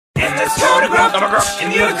And let's go to Grumps.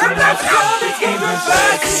 And you're Grumps, let's go. It's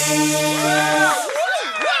GameGrumps.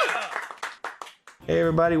 Hey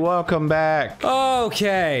everybody, welcome back.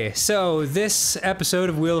 Okay, so this episode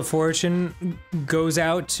of Wheel of Fortune goes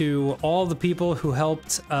out to all the people who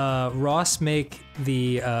helped Ross make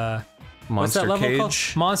the what's that level called?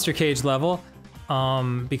 Monster Cage level,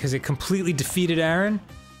 because it completely defeated Aaron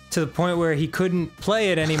to the point where he couldn't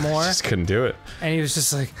play it anymore. Just couldn't do it. And he was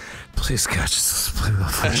just like, please catch us, play Wheel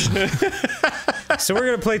of Fortune. So we're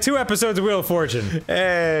gonna play 2 episodes of Wheel of Fortune.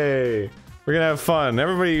 Hey, we're gonna have fun.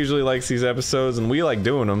 Everybody usually likes these episodes, and we like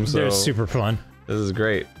doing them. So they're super fun. This is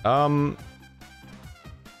great. Would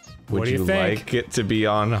what do you think? like it to be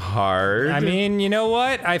on hard? I mean, you know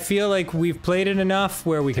what? I feel like we've played it enough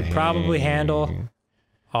where we could probably handle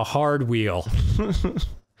a hard wheel.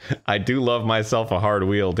 I do love myself a hard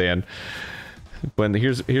wheel, Dan.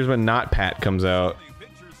 Here's when Not Pat comes out.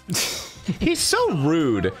 He's so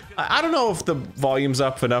rude. I don't know if the volume's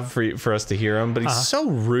up enough for us to hear him, but he's so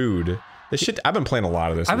rude. This shit. I've been playing a lot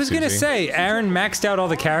of this. I was gonna say, Aaron maxed out all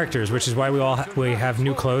the characters, which is why we have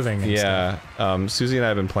new clothing. And stuff. Susie and I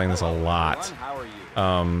have been playing this a lot.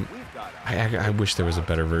 I wish there was a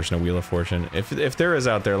better version of Wheel of Fortune. If there is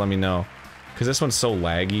out there, let me know, because this one's so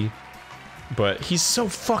laggy. But he's so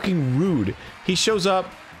fucking rude. He shows up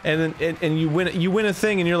and then and you win a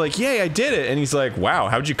thing and you're like, yay, I did it. And he's like, wow,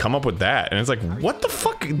 how'd you come up with that? And it's like, what the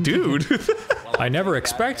fuck, dude? I never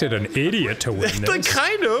expected an idiot to win this. Like,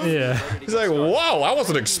 kind of. Yeah. He's like, whoa, I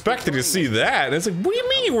wasn't expecting to see that. And it's like, what do you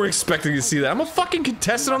mean you were expecting to see that? I'm a fucking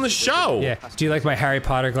contestant on the show. Yeah. Do you like my Harry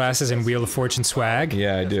Potter glasses and Wheel of Fortune swag?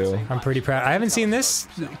 Yeah, I do. I'm pretty proud. I haven't seen this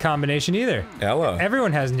combination either. Ella.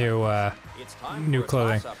 Everyone has new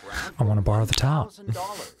clothing. I want to borrow the top.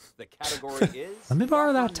 Let me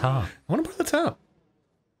borrow that top. I want to borrow the top.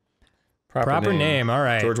 Proper name, all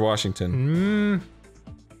right. George Washington.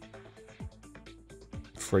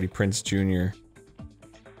 Freddie Prinze Jr.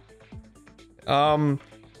 Oh!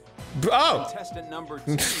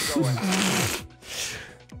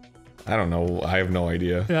 I don't know. I have no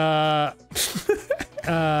idea.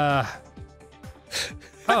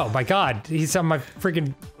 Oh my god, he's on my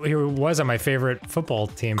freaking. He was on my favorite football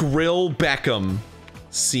team. Grill Beckham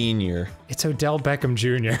Sr. It's Odell Beckham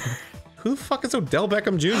Jr. Who the fuck is Odell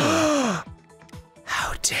Beckham Jr.?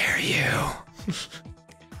 How dare you?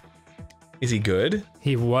 Is he good?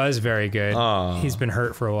 He was very good. He's been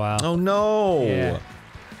hurt for a while. Oh no! Yeah.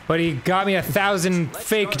 But he got me 1,000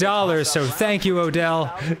 fake dollars, so thank you,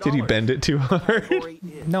 Odell. Did he bend it too hard?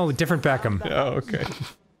 No, different Beckham. Oh, okay.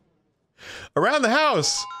 Around the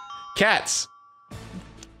house! Cats!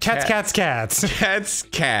 Cats. Cats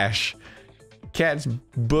cash. Cats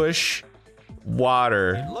bush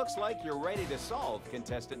water. It looks like you're ready to solve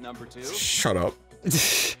contestant number 2. Shut up.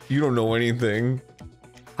 You don't know anything.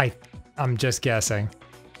 I'm just guessing.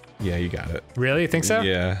 Yeah, you got it. Really? You think so?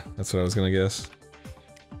 Yeah, that's what I was gonna guess.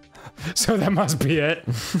 So that must be it.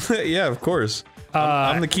 Yeah, of course.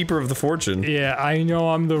 I'm the keeper of the fortune. Yeah, I know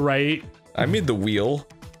I'm the right. I made the wheel.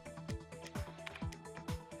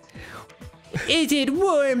 Is it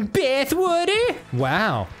warm bath water?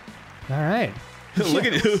 Wow. All right. Look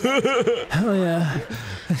at you. Oh yeah.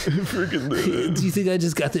 Freaking Do you think I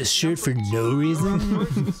just got this shirt for no reason?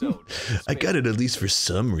 I got it at least for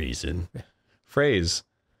some reason. Phrase.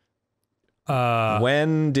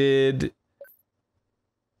 When did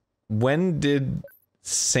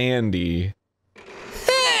Sandy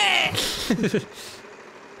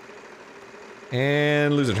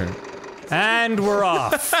and lose a turn. And we're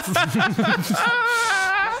off.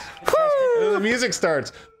 The music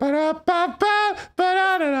starts.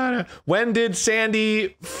 When did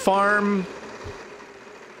Sandy farm?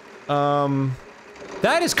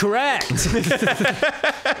 That is correct.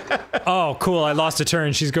 Oh, cool. I lost a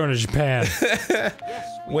turn. She's going to Japan.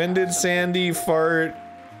 When did Sandy fart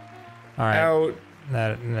All right. out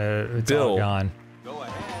It's Bill. all gone.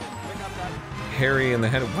 Harry in the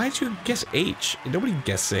head? Why'd you guess H? Nobody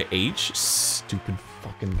guessed H. Stupid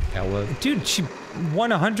fucking Ella. Dude, she won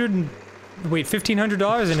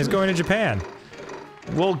 $1,500 and is going to Japan.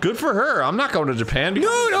 Well, good for her. I'm not going to Japan.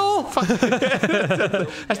 No. Fuck.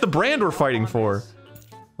 That's the brand we're fighting for.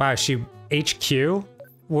 Wow, she HQ?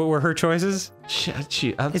 What were her choices?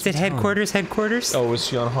 Is it headquarters? Oh, was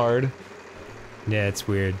she on hard? Yeah, it's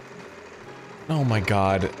weird. Oh my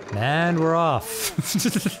god. And we're off.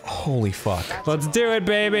 Holy fuck. Let's do it,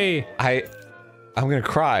 baby. I'm gonna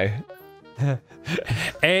cry.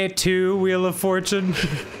 A2 Wheel of Fortune.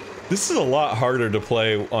 This is a lot harder to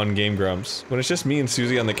play on GameGrumps. When it's just me and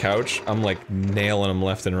Susie on the couch, I'm like nailing them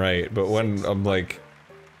left and right. But when I'm like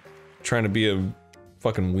trying to be a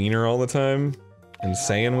fucking wiener all the time, and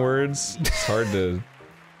saying words. It's hard to...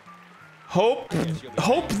 Hope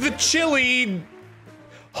the chili...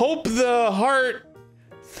 Hope the heart...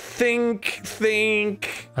 Think...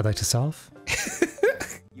 I'd like to solve.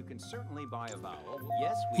 You can certainly buy a vowel.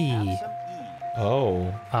 Yes, we E. have some E.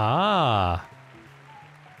 Oh. Ah.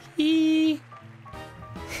 He.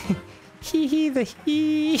 He the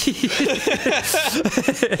he.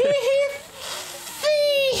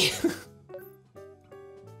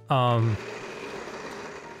 I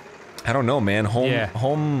don't know, man. Home, Yeah.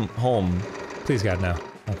 home. Please God, no.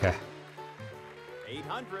 Okay.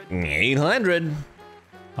 800. 800.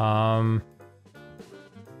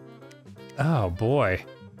 Oh boy.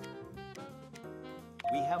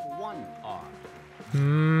 We have one R.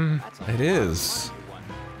 That's a It is. one.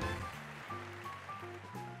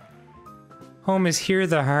 Home is here.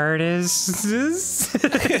 The heart is.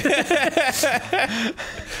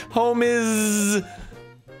 Home is...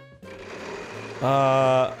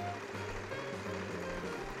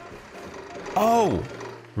 Oh!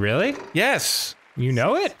 Really? Yes! You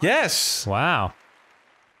know it? Yes! Wow.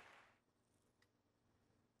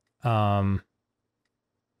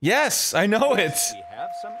 Yes! I know it! We have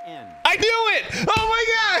some N. I knew it! Oh my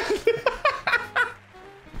god!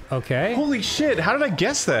 Okay. Holy shit, how did I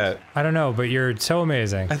guess that? I don't know, but you're so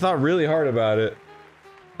amazing. I thought really hard about it.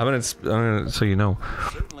 I'm gonna so you know.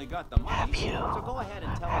 Certainly got the money. So go ahead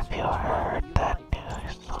and tell us which one you like.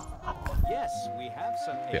 Yes, we have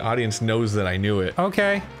some A. The audience knows that I knew it.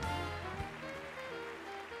 Okay.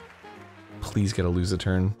 Please get a lose a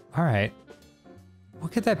turn. All right.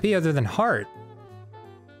 What could that be other than heart?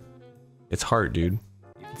 It's hard, dude.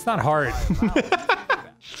 It's not heart.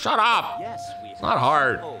 Shut up! Yes, we have not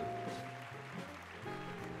hard. some O.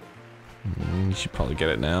 You should probably get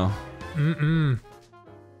it now. I'm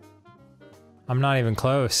not even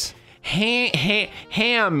close.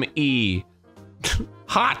 Ham-e.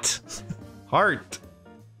 Hot. Heart.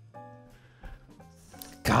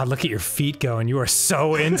 God, look at your feet going. You are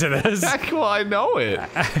so into this. Well, I know it.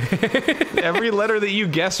 Every letter that you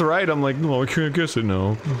guess right, I'm like, no, I can't guess it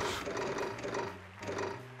now.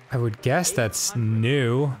 I would guess that's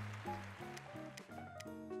new.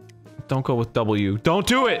 Don't go with W. Don't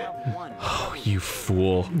do it! One. Oh, you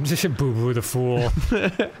fool. Boo-boo the fool.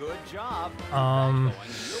 Good job. You'll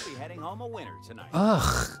be heading home a winner tonight.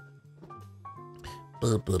 Ugh.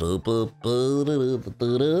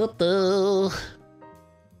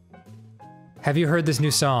 Have you heard this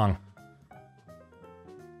new song?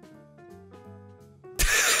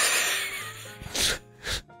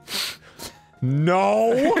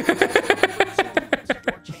 No!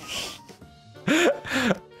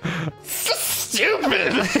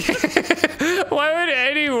 Stupid! Why would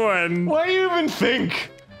anyone? Why do you even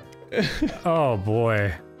think? Oh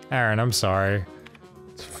boy. Aaron, I'm sorry.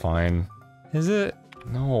 It's fine. Is it?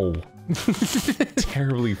 No.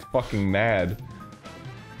 Terribly fucking mad.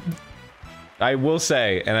 I will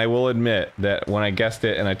say, and I will admit, that when I guessed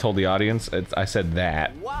it and I told the audience, I said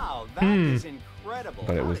that. Wow, that is incredible.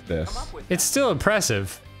 But it How was did you this. come up with It's that? still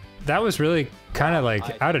impressive. That was really kind of like I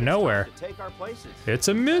think out of it's time nowhere. to take our places. It's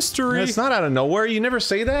a mystery. It's not out of nowhere. You never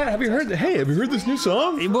say that. Have you heard? Hey, have you heard this new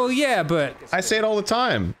song? Well, yeah, but I say it all the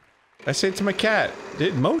time. I say it to my cat.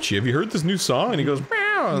 Mochi, have you heard this new song? And he goes,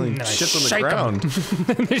 meow, and he And I shits on the shake 'em. ground.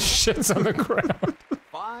 it shits on the ground.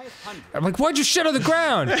 500. I'm like, why'd you shit on the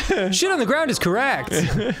ground? Shit on the ground is correct.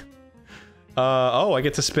 Oh, I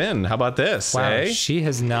get to spin. How about this? Wow, eh? she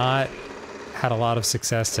has not had a lot of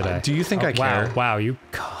success today. Do you think I wow, care? Wow, you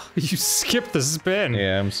skipped the spin.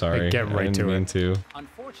 Yeah, I'm sorry. Get right I didn't to mean it. to.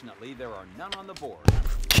 Unfortunately, there are none on the board.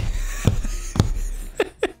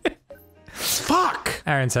 Fuck!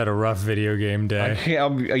 Aaron's had a rough video game day.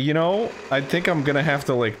 Hey, you know, I think I'm gonna have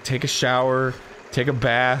to, like, take a shower, take a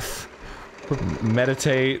bath,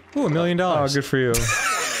 meditate. Ooh, $1 million. Oh, good for you.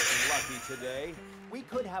 Lucky today. We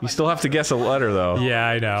could have You still have to guess a letter, though. Yeah,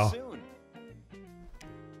 I know. soon.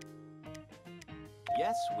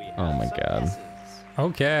 Yes, we have Oh my some God. S's.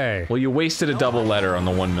 Okay. Well, you wasted a double letter on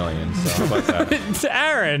the 1 million, so how about that?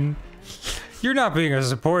 Aaron, you're not being a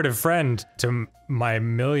supportive friend to my $1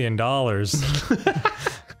 million.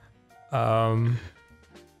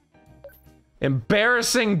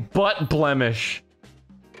 Embarrassing butt blemish.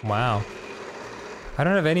 Wow. I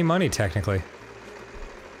don't have any money, technically.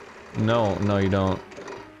 No, you don't.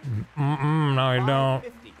 No, I don't.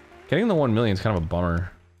 50. Getting the 1 million is kind of a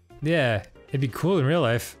bummer. Yeah, it'd be cool in real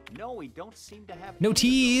life. No, we don't seem to have No any of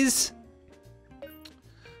tease.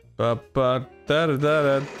 Da da da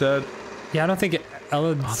da da. Yeah, I don't think Ella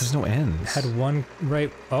Oh, there's no ends. had one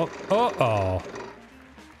right. Oh.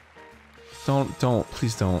 Don't,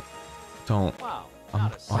 please don't. those. Wow,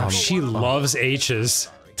 Wow, she loves H's.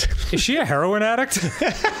 Is she a heroin addict?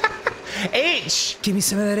 H! Give me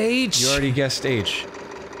some of that H. You already guessed H.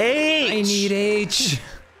 I need H.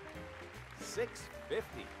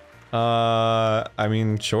 650. I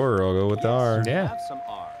mean, sure, I'll go with the R. Yeah. Have some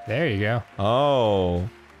R. There you go. Oh.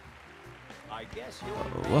 I guess you'll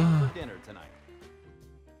be ready for dinner tonight.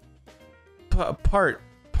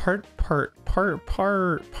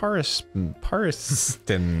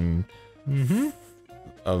 Pariston.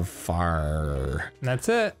 Of far. That's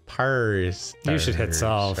it. Paris. You should hit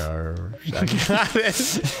solve. I got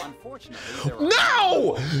it. Unfortunately,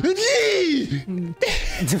 No!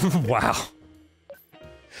 Wow.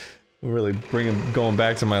 Really going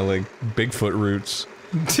back to my, like, Bigfoot roots.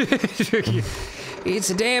 It's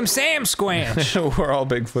a damn Sam Squanch. We're all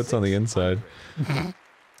Bigfoots on the inside.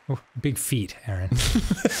 Big feet, Aaron. we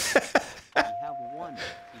have one.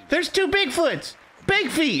 There's 2 Bigfoots! Big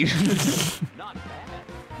feet! Not bad.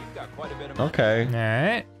 You've got quite a bit of money. Okay.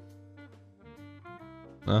 Alright.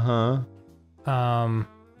 Uh-huh.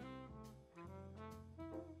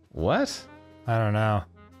 What? I don't know.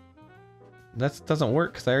 That doesn't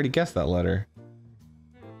work, because I already guessed that letter.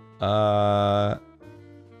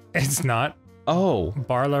 It's not Oh.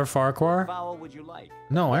 Barlar Farquhar? Vowel would you like?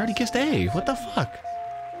 No, I already guessed A. What the fuck?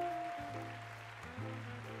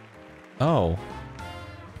 Oh.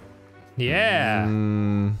 Yeah.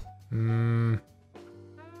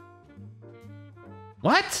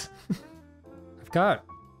 What?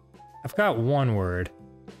 I've got one word.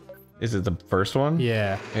 Is it the first one?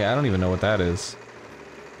 Yeah. Yeah, I don't even know what that is.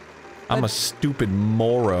 I'm a stupid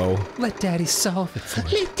Moro. Let Daddy solve it for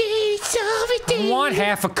you. Let Daddy solve it, Daddy. I want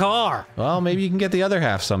half a car. Well, maybe you can get the other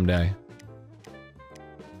half someday.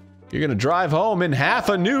 You're gonna drive home in half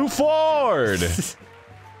a new Ford!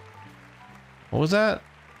 What was that?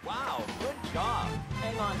 Wow, good job.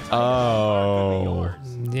 Hang on tight. Oh.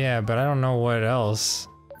 Yeah, but I don't know what else.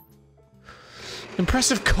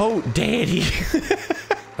 Impressive coat, Daddy.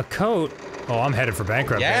 A coat? Oh, I'm headed for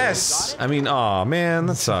bankruptcy. Yes! I mean, aw, man,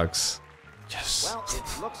 that sucks. Yes. Well,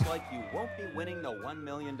 it looks like you won't be winning the $1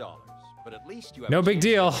 million, but at least you have No a big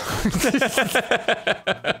deal.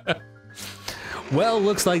 Well,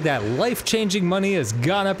 looks like that life-changing money has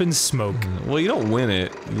gone up in smoke. Well, you don't win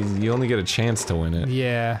it. You only get a chance to win it.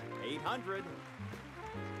 Yeah. 800.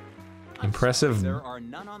 Impressive. There are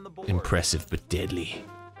none on the board. Impressive but deadly.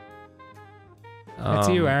 That's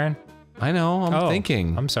you, Aaron. I know, I'm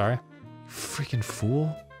thinking. I'm sorry. Freaking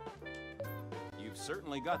fool. You've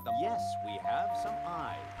certainly got them. Yes, we have some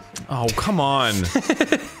eyes. Oh, come on.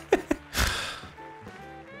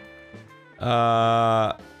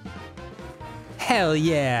 Hell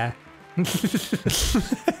yeah.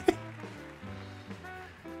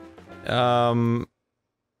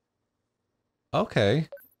 Okay.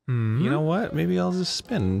 You know what? Maybe I'll just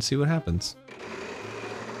spin and see what happens.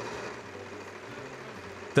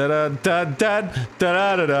 Da da da da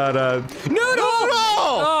da da da da. Noodle!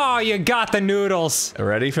 Oh, you got the noodles.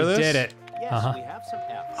 Ready for this? Did it. Yes, we have some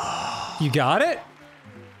F. You got it?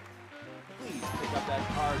 Please pick up that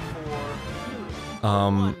card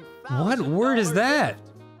for What word is that?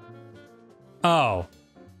 Oh.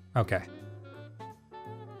 Okay.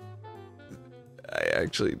 I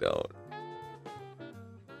actually don't.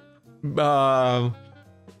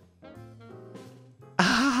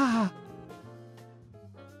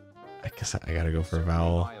 I guess I gotta go for a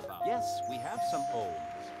vowel. Yes, we have some O's.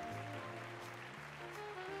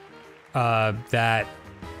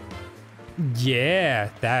 Yeah,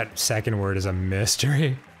 that second word is a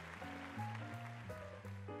mystery.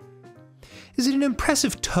 Is it an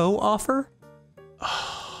impressive toe offer?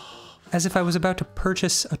 As if I was about to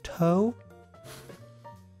purchase a toe?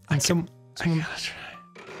 I gotta try.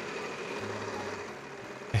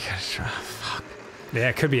 I gotta try. Fuck. Yeah,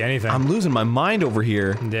 it could be anything. I'm losing my mind over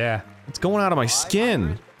here. Yeah. It's going out of my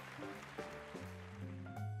skin.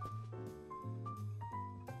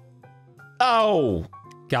 Oh!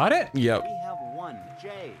 Got it? Yep. We have one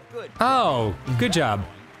J. Good. Oh, good job.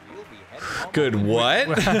 You'll be heading home. Good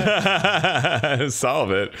what?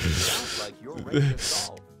 Solve it. Sounds like you're ready to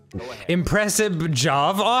solve. Go ahead. Impressive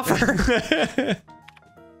job offer?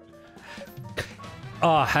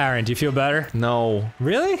 Oh, Aaron, do you feel better? No.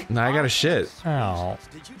 Really? No, I got a shit. Oh.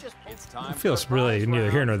 Did you just? It's time. It feels for a really prize neither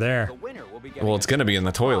here round. nor there. The winner will be getting Well, it's gonna be in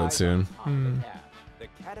the toilet soon. The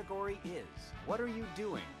category is, what are you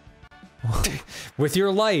doing? With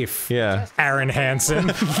your life. Yeah. Aaron Hansen.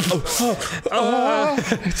 I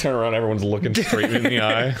turn around, everyone's looking straight in the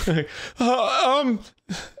eye.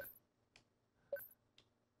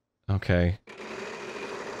 Okay.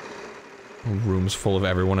 A room's full of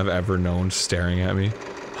everyone I've ever known staring at me.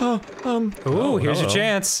 Ooh, here's your hello.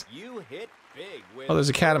 chance. You hit big with Oh, there's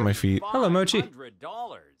a cat at my feet. Hello, Mochi.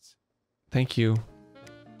 $500. Thank you.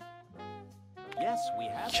 Yes, we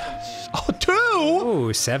have some. Oh, 2!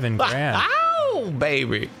 Ooh, 7 grand. Ow,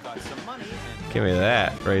 baby. Got some money and Give me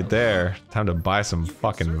that right there. Time to buy some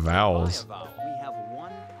fucking certainly buy a vowels. vowel. We have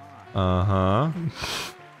one eye.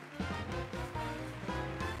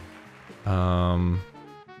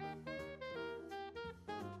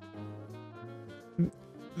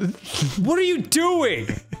 What are you doing?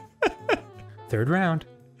 Third round.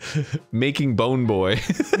 Making Bone Boy.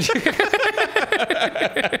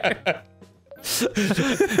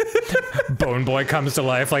 Bone Boy comes to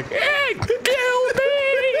life like, hey, kill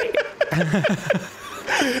me!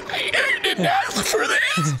 For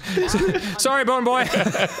this. Sorry, Bone Boy.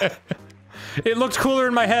 It looked cooler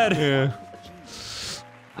in my head. Yeah.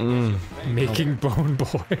 Making Bone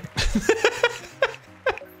Boy.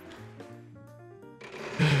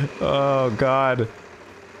 Oh God.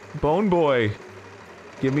 Bone Boy.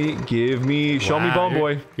 Show me Bone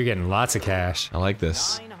Boy. You're getting lots of cash. I like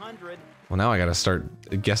this. 900. Well, now I gotta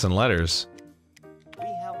start guessing letters. We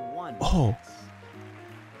have one. Oh.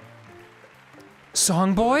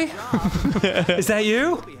 Song Boy? Is that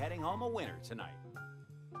you? We'll be heading home a winner tonight.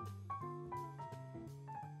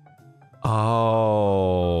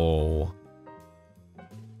 Oh.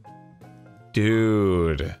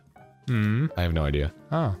 Dude. I have no idea.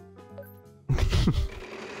 Oh.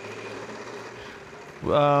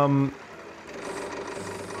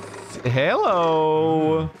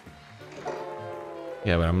 Hello.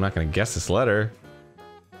 Yeah, but I'm not gonna guess this letter.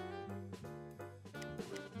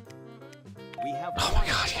 We have Oh my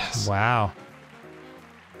God, yes. Wow.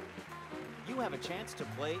 You have a chance to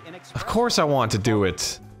play an Of course I want to do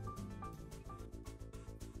it.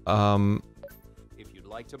 If you'd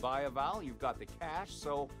like to buy a vowel, you've got the cash,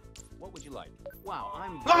 so what would you like? Wow,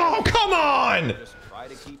 I'm Oh, come on! just try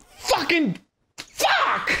to keep Fucking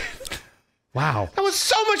fuck! Wow. That was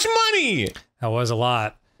so much money! That was a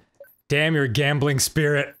lot. Damn your gambling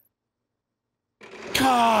spirit.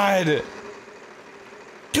 God!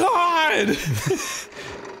 God!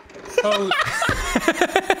 Oh.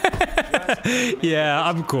 Yeah,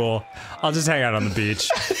 I'm cool. I'll just hang out on the beach.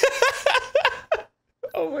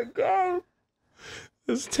 Oh my God.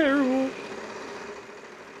 That's terrible.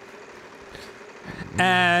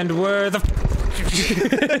 And we're the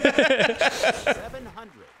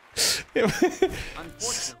 700.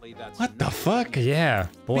 Unfortunately, that's What the fuck? yeah,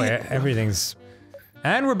 boy, everything's.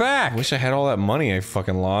 And we're back. I wish I had all that money I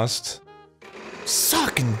fucking lost.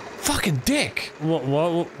 Sucking fucking dick. What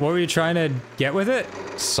were you trying to get with it?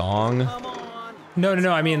 Song. Come on. No.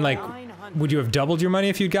 I mean, like, would you have doubled your money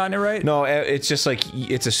if you'd gotten it right? No, it's just like,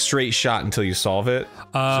 it's a straight shot until you solve it.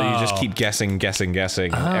 So you just keep guessing.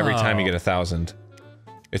 Every time you get 1,000.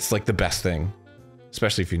 It's like the best thing.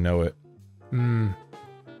 Especially if you know it. We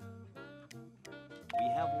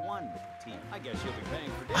have one team. I guess you'll be paying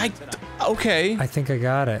for dinner tonight. Okay. I think I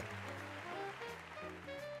got it.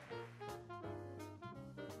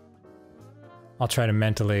 I'll try to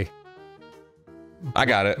mentally I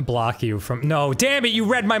got it. block you from. No, damn it! You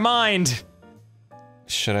read my mind.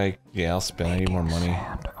 Should I? Yeah, I'll spend. I need more money.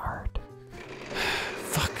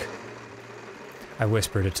 Fuck. I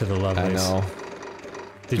whispered it to the lovelies. I know.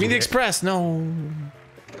 Did Give me you the hear- express. No.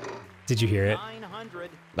 Did you hear it? 900.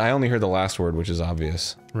 I only heard the last word, which is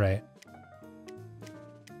obvious. Right.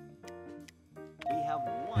 We have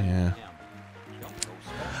one. Yeah. M. Don't go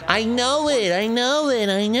spend that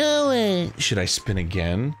I know it. Should I spin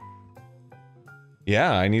again?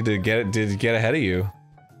 Yeah, I need to get ahead of you.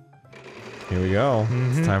 Here we go.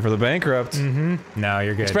 It's time for the bankrupt. No,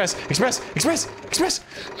 you're good. Express.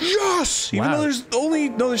 Yes! Even Wow.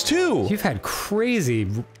 though there's 2. You've had crazy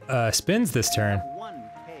spins this turn.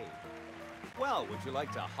 1K. Well, would you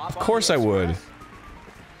like to hop Of course I would.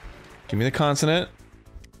 Give me the consonant.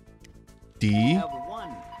 We D. have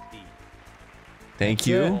one D. Thank it.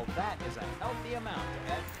 you. Well, that is a healthy amount,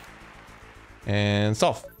 Ed. And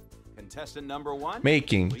solve. Contestant number 1.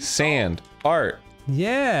 Making Please sand art.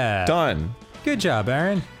 Yeah. Done. Good job,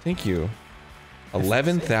 Aaron. Thank you.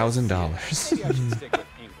 $11,000. Maybe I should stick with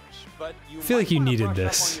English, but you I feel like might you wanna needed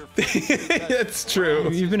brush up this. on your French because That's true.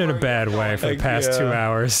 You've been in a bad way for the past 2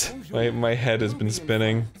 hours. My head has been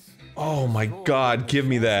spinning. Oh my God! Give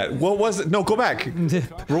me that. What was it? No, go back.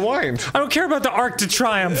 Rewind. I don't care about the Arc de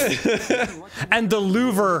Triomphe and the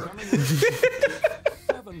Louvre.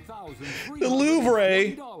 The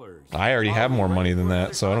Louvre. I already have more money than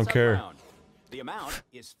that, so I don't care. The amount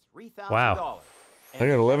is $3,000. Wow. I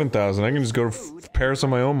got 11,000. I can just go to Paris on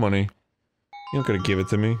my own money. You don't gotta give it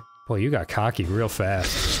to me. Boy, you got cocky real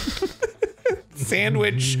fast.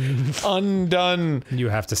 Sandwich. Undone. You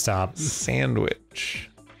have to stop. Sandwich.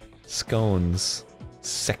 Scones.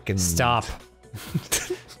 Second. Stop.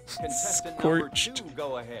 Contestant Scorched. number 2,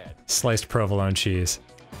 go ahead. Sliced provolone cheese.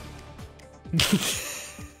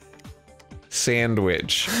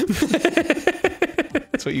 Sandwich.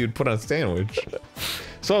 That's what you'd put on a sandwich.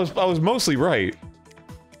 So I was mostly right.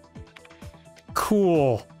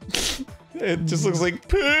 Cool. It just looks like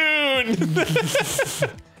poon.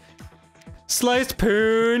 Sliced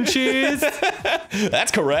poon cheese.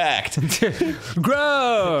 That's correct.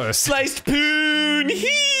 Gross. Sliced poon.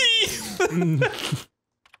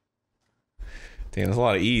 Damn, there's a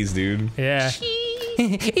lot of E's, dude. Yeah.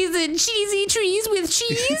 Is it cheesy trees with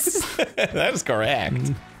cheese? That is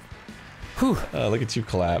correct. Whew. Look at you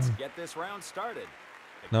clap. Get this round started.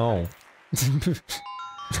 No.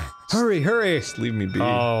 Hurry, hurry. Just leave me be.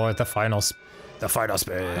 Oh, at the final spin. I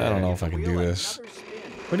don't know if I can do this.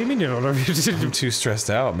 What do you mean you don't know if you did? I'm too stressed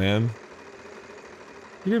out, man.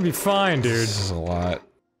 You're gonna be fine, dude. This is a lot.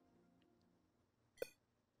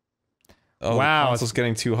 Oh, wow. the console's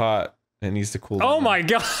getting too hot. It needs to cool down. Oh my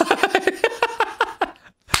god!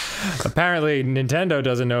 Apparently, Nintendo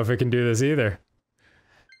doesn't know if it can do this either.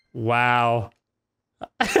 Wow.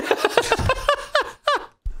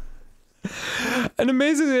 And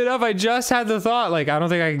amazingly enough, I just had the thought, like, I don't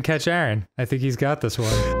think I can catch Aaron. I think he's got this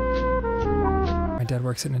one. My dad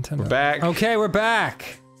works at Nintendo. We're back. Okay, we're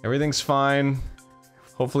back. Everything's fine.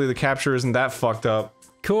 Hopefully the capture isn't that fucked up.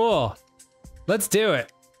 Cool. Let's do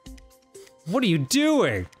it. What are you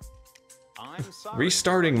doing? I'm sorry.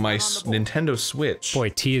 Restarting my On the board. Nintendo Switch. Boy,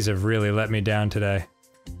 T's have really let me down today.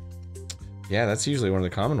 Yeah, that's usually one of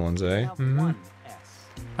the common ones, eh? Have one S.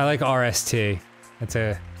 I like RST. That's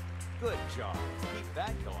a... Good job. Keep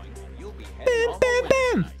that going, and you'll be heading home a winner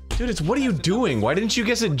tonight. Dude, it's what are you doing? Why didn't you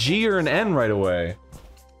guess a G or an N right away?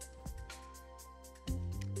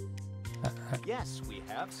 Yes, we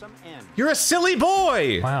have some N. You're a silly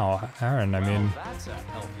boy! Wow, Aaron, I mean... Well, that's a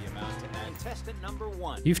healthy amount to add. Contestant number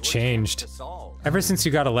 1. You've your chance changed. to solve. Ever since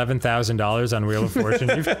you got $11,000 on Wheel of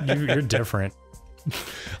Fortune, you're different.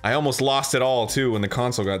 I almost lost it all, too, when the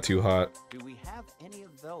console got too hot. Do we have any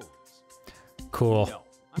of those? Cool. No.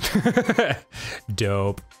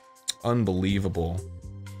 Dope. Unbelievable.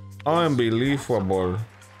 Unbelievable.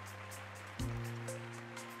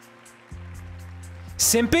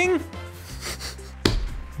 Simping?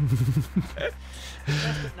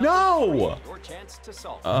 No! Your chance to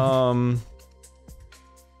solve.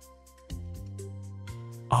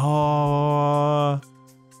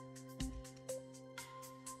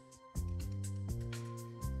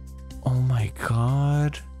 Oh my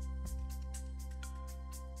god.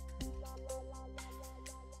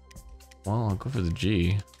 Well, I'll go for the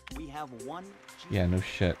G. We have one G. Yeah, no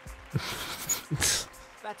shit.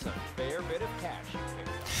 That's a fair bit of cash.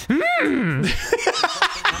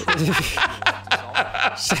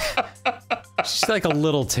 She's like a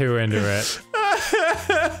little too into it.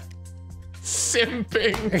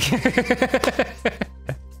 Simping.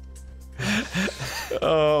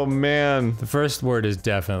 Oh man. The first word is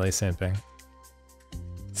definitely simping.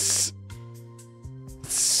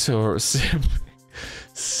 So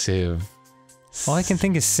Civ. All I can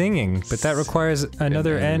think is singing, but that requires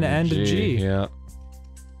another N and a G. Yeah.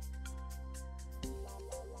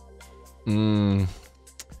 Mm-hmm.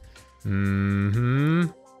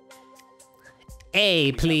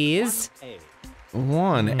 A, please. A.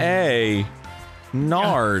 1A.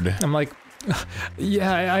 Nard. I'm like,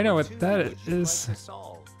 yeah, I know what that is. To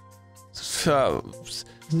solve.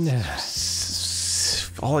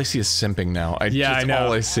 All I see is simping now. Yeah, I know.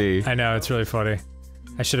 All I see. I know, it's really funny.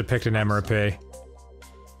 I should have picked an M or a P.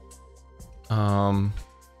 Oh,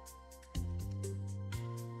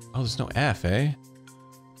 there's no F, eh?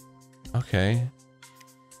 Okay.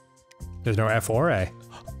 There's no F or A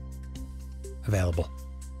available.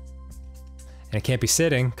 And it can't be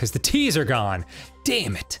sitting, because the T's are gone.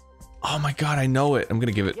 Damn it. Oh my god, I know it. I'm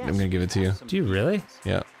gonna give it to you. Do you really?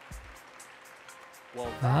 Yeah. Well,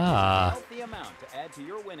 that Ah. is a healthy amount to add to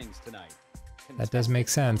your winnings tonight. That does make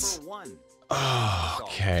Contestant sense. number 1. Oh,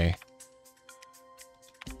 okay.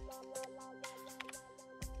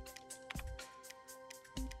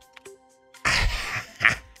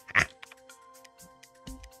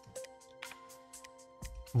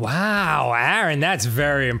 Wow, Aaron, that's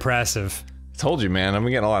very impressive. Told you, man. I'm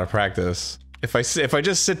getting a lot of practice. If I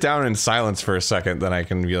just sit down in silence for a second, then I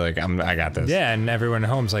can be like, I got this. Yeah, and everyone at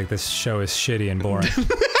home's like, this show is shitty and boring.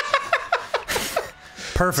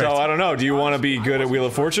 Perfect. So I don't know. Do you want to be good at Wheel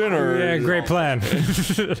of Fortune or? Yeah, great plan.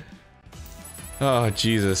 Oh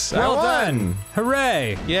Jesus! Well I won! done!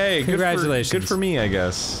 Hooray! Yay! Congratulations. Good for me, I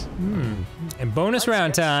guess. And bonus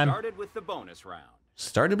round time. Started with the bonus round.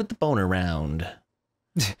 Started with the boner round.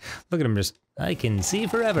 Look at him just, I can see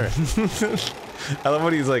forever. I love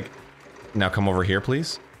when he's like, now come over here,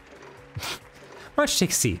 please. Why don't you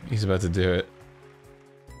take a seat? He's about to do it.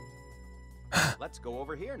 Let's go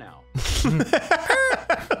over here now.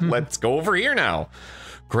 Let's go over here now.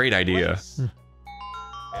 Great idea.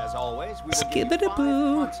 As always, we will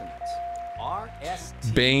Skibbity-boo. consonants.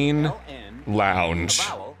 R-S-T-L-N. Bane Lounge. The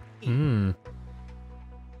vowel E. Hmm.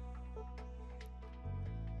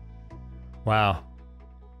 Wow.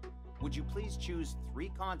 Would you please choose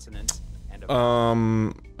 3 consonants and a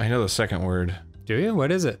I know the second word. Do you?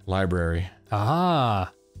 What is it? Library.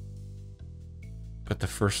 Ah. But the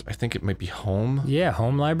first, I think it might be home. Yeah,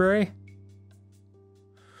 home library.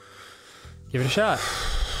 Give it a shot.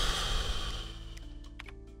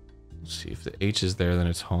 Let's see if the H is there, then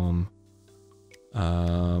it's home.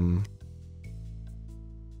 I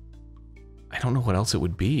don't know what else it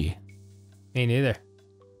would be. Me neither.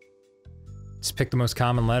 Just pick the most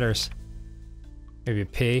common letters. Maybe a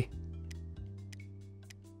P.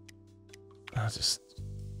 I'll just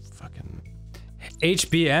fucking.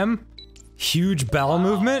 HBM? Huge bowel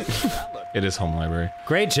movement? It is home library.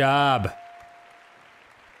 Great job.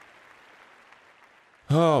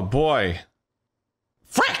 Oh boy.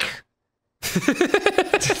 Frick! 2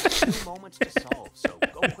 moments to solve, so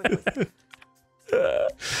go quickly.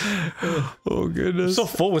 Oh goodness. So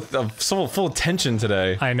full with so full of tension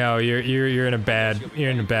today. I know you're in a bad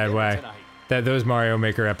way. Those Mario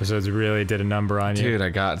Maker episodes really did a number on you.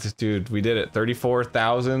 Dude, we did it.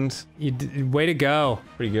 34,000. Way to go.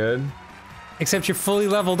 Pretty good. Except you're fully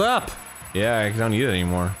leveled up. Yeah, I don't need it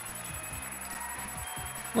anymore.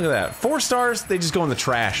 Look at that. 4 stars, they just go in the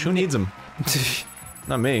trash. Who needs them?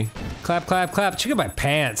 Not me. Clap, clap, clap. Check out my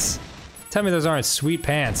pants. Tell me those aren't sweet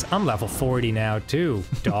pants. I'm level 40 now too,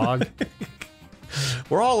 dog.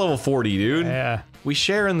 We're all level 40, dude. Yeah. We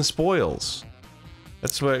share in the spoils.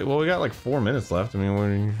 That's what. Well, we got like 4 minutes left. I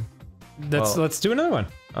mean, Let's do another one.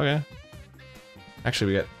 Okay.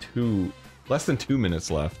 Actually, we got less than 2 minutes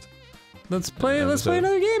left. Let's play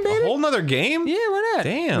another game, baby. A whole nother game? Yeah, why not?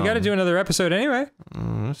 Damn. We gotta do another episode anyway.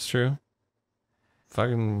 That's true.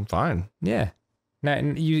 Fucking fine. Yeah. Now,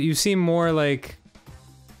 you seem more like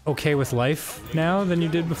okay with life now than you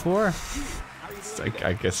did before.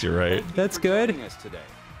 I guess you're right. That's good. Joining us today.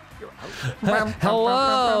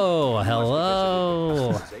 Hello.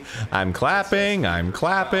 I'm clapping.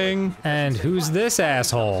 And who's this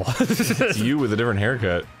asshole? It's you with a different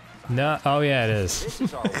haircut. No. Oh yeah, it is. This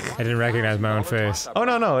is our I didn't recognize my own face. Oh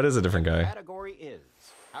no, it is a different guy. category is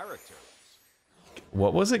characters.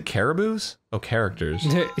 What was it? Caribous? Oh, characters.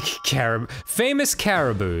 Famous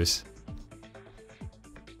caribous.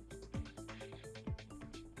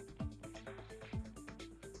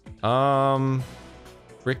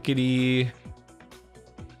 Rickety.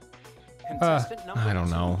 Contestant number I don't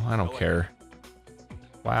know. 2. I don't Go care.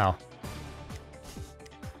 Wow.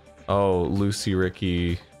 Oh, Lucy,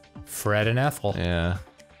 Ricky. Fred and Ethel. Yeah.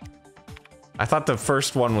 I thought the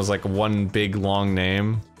first one was like one big long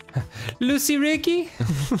name. Lucy Ricky?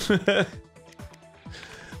 Man,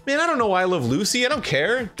 I don't know why I love Lucy. I don't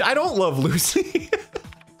care. I don't love Lucy.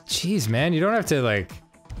 Jeez, man, you don't have to like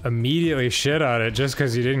immediately shit on it just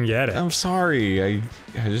because you didn't get it. I'm sorry. I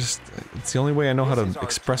just, it's the only way I know how to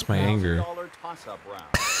express my anger. $1,000 toss-up round.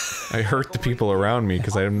 I hurt the people around me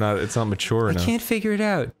because it's not mature enough. I can't figure it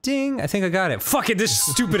out. Ding, I think I got it. Fuck it, this is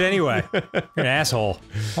stupid anyway. You're an asshole.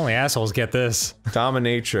 Only assholes get this.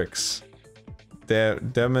 Dominatrix.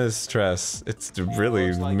 Demistress. It's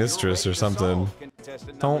really mistress or something.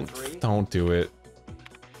 Contestant number 3. Don't do it.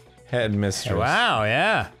 Head mistress. Wow,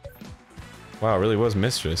 yeah. Wow, it really was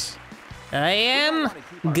mistress. I am.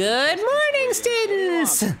 Good morning,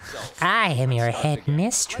 students. I am your head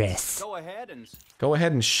mistress. Go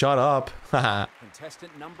ahead and shut up.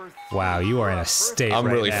 contestant number 3. Wow, you are in a state I'm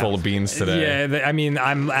right really now. full of beans today. Yeah, I mean,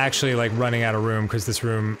 I'm actually like running out of room because this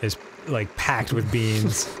room is like packed with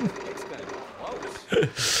beans.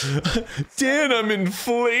 Dan, I'm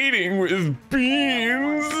inflating with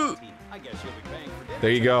beans. I guess you'll be paying for dinner.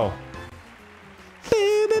 There you go.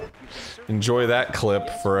 Enjoy that clip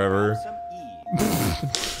forever.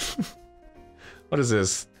 What is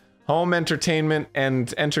this? Home entertainment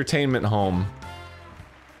and entertainment home.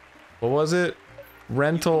 What was it?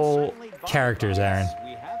 Rental. Characters, Aaron.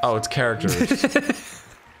 Oh, it's characters.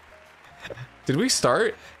 Did we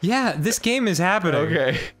start? Yeah, this game is happening.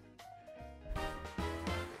 Okay.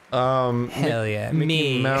 Hell yeah,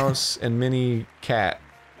 Mickey Mouse and Minnie Cat.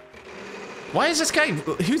 Why is this guy?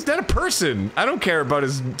 He's not a person. I don't care about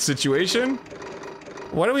his situation.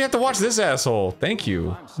 Why do we have to watch this asshole? Thank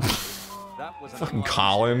you. Fucking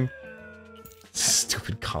Colin.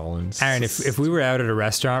 Stupid Collins. Aaron, if we were out at a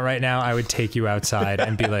restaurant right now, I would take you outside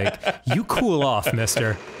and be like, "You cool off,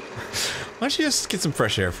 mister." Why don't you just get some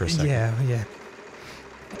fresh air for a second? Yeah, yeah.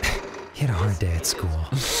 He had a hard day at school.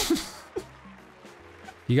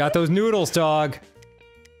 You got those noodles, dog.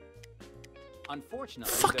 Unfortunately,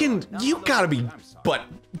 Fucking, you gotta be, but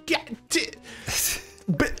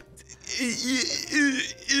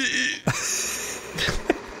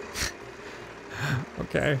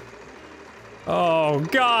Okay. Oh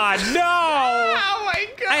God, no! Oh my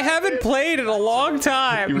god! I haven't played in a long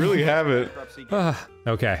time. You really haven't.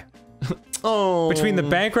 Okay. Oh. Between the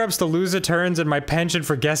bankrupts, the loser turns, and my penchant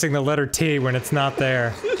for guessing the letter T when it's not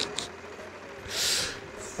there.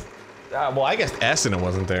 Well, I guessed S and it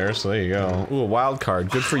wasn't there, so there you go. Ooh, a wild card.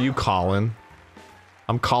 Good for you, Colin.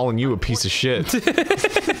 I'm calling you a piece of shit.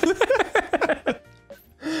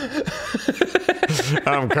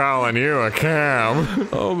 I'm calling you a cam.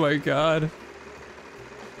 Oh my God.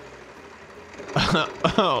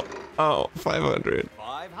 Oh, 500.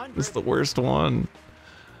 500. This is the worst one.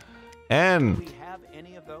 N. Do we have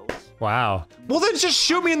any of those? Wow. Well, then just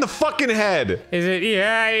shoot me in the fucking head. Is it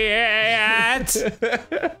yeah?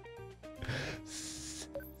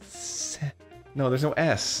 No, there's no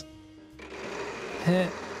S.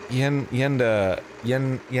 Yenda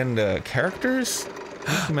characters?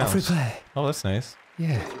 Mickey Mouse. Free play. Oh, that's nice.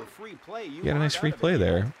 Yeah. For a free play, you You got a nice walk free out of play it.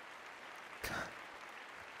 there.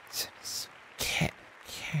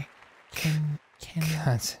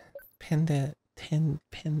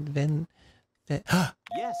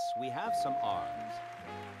 Yes, we have some arms.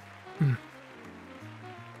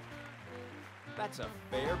 That's a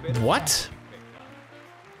fair bit. Of What? stuff picked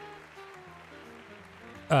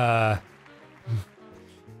up.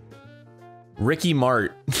 Ricky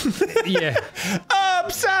Mart. Yeah.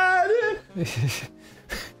 Upside.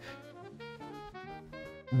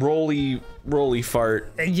 Rolly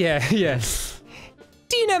fart. Yeah, yeah.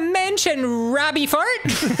 Dina mention Robbie Fart?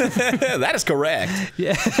 That is correct.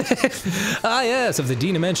 Yeah. Ah, yes, of the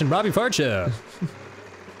Dina mention Robbie Fart show.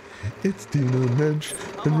 It's Dina Mensch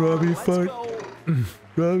and Robbie Fart.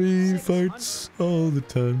 Robbie farts all the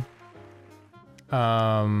time.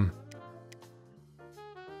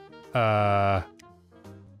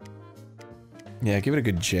 Yeah, give it a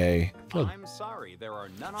good J. I'm sorry, there are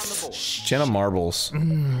none on the board. Jenna Marbles.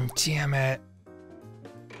 Damn it.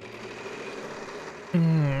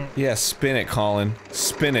 Yeah, spin it, Colin.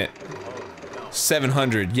 Spin it.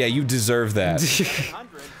 700. Yeah, you deserve that.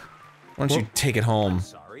 100. Why don't you take it home?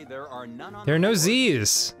 Sorry, there are none on There are the no board.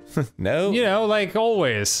 Z's. No? You know, like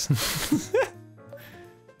always.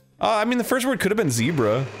 I mean, the first word could have been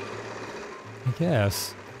zebra. I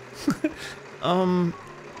guess.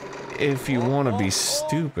 If you want to be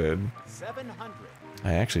stupid. 700.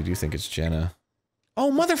 I actually do think it's Jenna.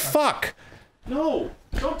 Oh, motherfuck! No!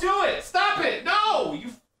 Don't do it! Stop it! No!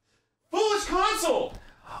 You foolish console!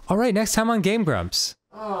 Alright, next time on Game Grumps.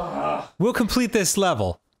 We'll complete this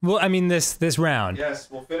level. Well, I mean this round.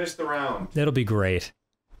 Yes, we'll finish the round. It'll be great.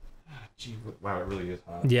 Gee, wow, it really is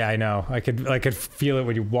hot. Yeah, I know. I could feel it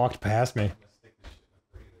when you walked past me.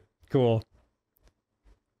 Cool.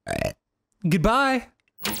 Goodbye.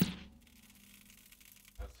 I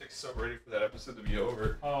was so ready for that episode to be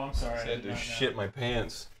over. Oh, I'm sorry. I had to shit my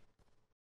pants.